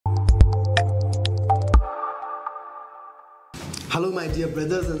Hello my dear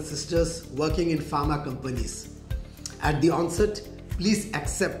brothers and sisters working in pharma companies. At the onset, please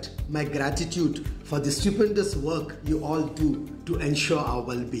accept my gratitude for the stupendous work you all do to ensure our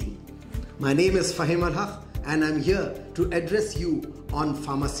well-being. My name is Fahim Al-Haq and I'm here to address you on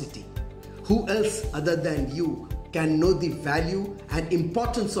Pharma City. Who else other than you can know the value and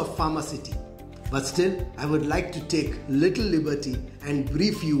importance of Pharma City? But still, I would like to take little liberty and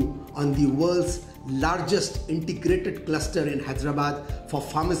brief you on the world's largest integrated cluster in Hyderabad for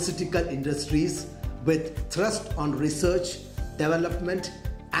pharmaceutical industries with thrust on research, development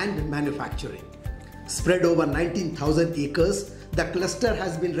and manufacturing. Spread over 19,000 acres, the cluster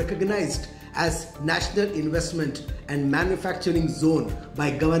has been recognized as National Investment and Manufacturing Zone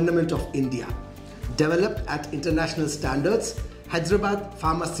by Government of India. Developed at international standards, Hyderabad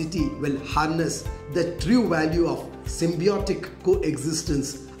Pharma City will harness the true value of symbiotic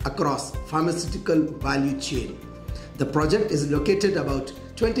coexistence across pharmaceutical value chain. The project is located about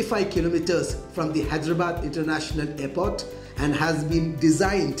 25 kilometers from the Hyderabad International Airport and has been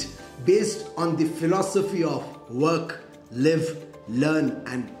designed based on the philosophy of work, live, learn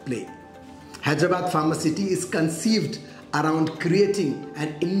and play. Hyderabad Pharma City is conceived around creating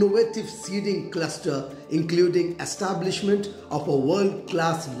an innovative seeding cluster including establishment of a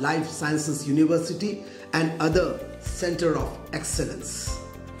world-class life sciences university and other center of excellence.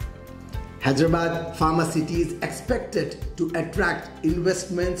 Hyderabad Pharma City is expected to attract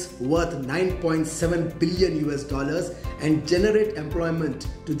investments worth $9.7 billion and generate employment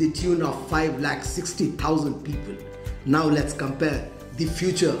to the tune of 560,000 people. Now let's compare the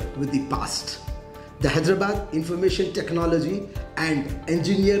future with the past. The Hyderabad Information Technology and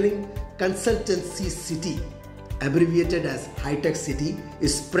Engineering Consultancy City, abbreviated as Hitech City,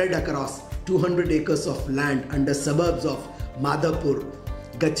 is spread across 200 acres of land under suburbs of Madhapur,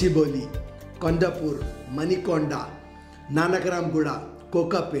 Gachibowli, Kondapur, Manikonda, Nanagaramguda,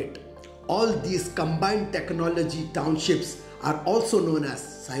 Kokapet. All these combined technology townships are also known as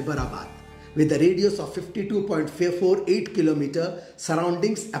Cyberabad, with a radius of 52.448 km,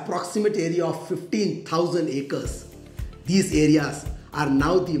 surroundings approximate area of 15,000 acres. These areas are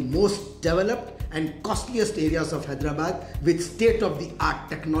now the most developed and costliest areas of Hyderabad with state-of-the-art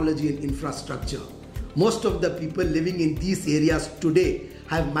technology and infrastructure. Most of the people living in these areas today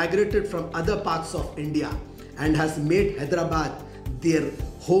have migrated from other parts of India and has made Hyderabad their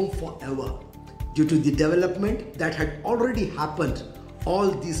home forever. Due to the development that had already happened,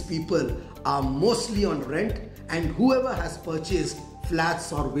 all these people are mostly on rent, and whoever has purchased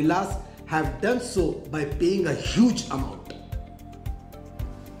flats or villas have done so by paying a huge amount.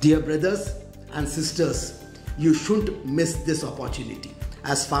 Dear brothers and sisters, you shouldn't miss this opportunity,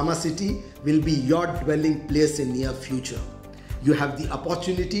 as Pharma City will be your dwelling place in near future. You have the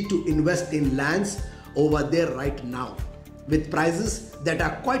opportunity to invest in lands over there right now with prices that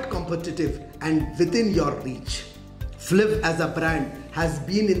are quite competitive and within your reach. Flivv as a brand has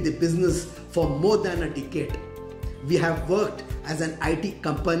been in the business for more than a decade. We have worked as an IT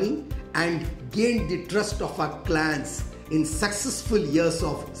company and gained the trust of our clients in successful years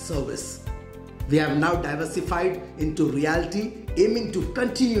of service. We have now diversified into Realty, aiming to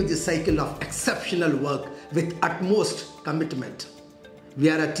continue the cycle of exceptional work with utmost commitment. We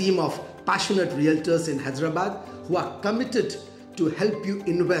are a team of passionate realtors in Hyderabad who are committed to help you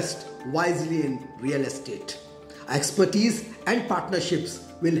invest wisely in real estate. Our expertise and partnerships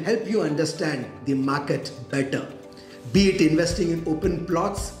will help you understand the market better. Be it investing in open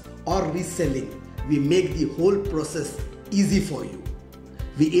plots or reselling, we make the whole process easy for you.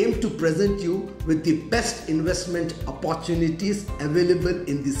 We aim to present you with the best investment opportunities available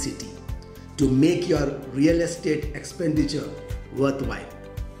in the city to make your real estate expenditure worthwhile.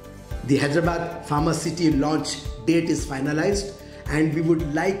 The Hyderabad Pharma City launch date is finalized and we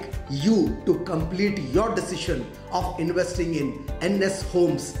would like you to complete your decision of investing in NS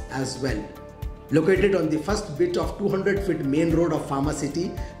Homes as well. Located on the first bit of 200-feet main road of Pharma City,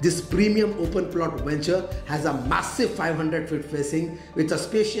 this premium open plot venture has a massive 500-feet facing with a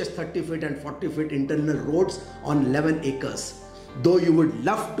spacious 30-feet and 40-feet internal roads on 11 acres. Though you would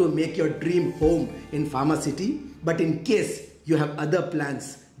love to make your dream home in Pharma City, but in case you have other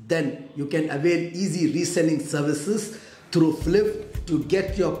plans, then you can avail easy reselling services through Flivv to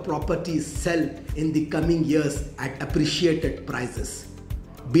get your property sell in the coming years at appreciated prices.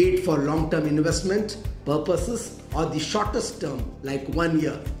 Be it for long-term investment purposes or the shortest term like 1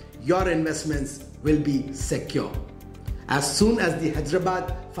 year, your investments will be secure. As soon as the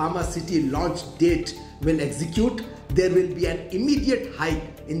Hyderabad Pharma City launch date will execute, there will be an immediate hike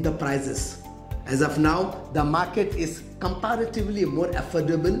in the prices. As of now, the market is comparatively more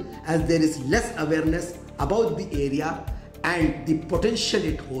affordable as there is less awareness about the area and the potential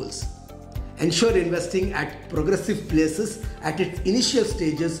it holds. Ensure investing at progressive places at its initial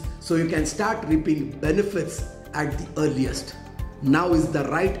stages so you can start reaping benefits at the earliest. Now is the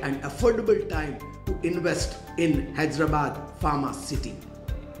right and affordable time to invest in Hyderabad Pharma City.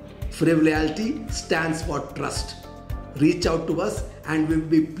 Flivv Realty stands for trust. Reach out to us and we'll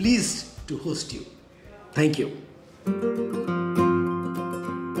be pleased to host you. Thank you.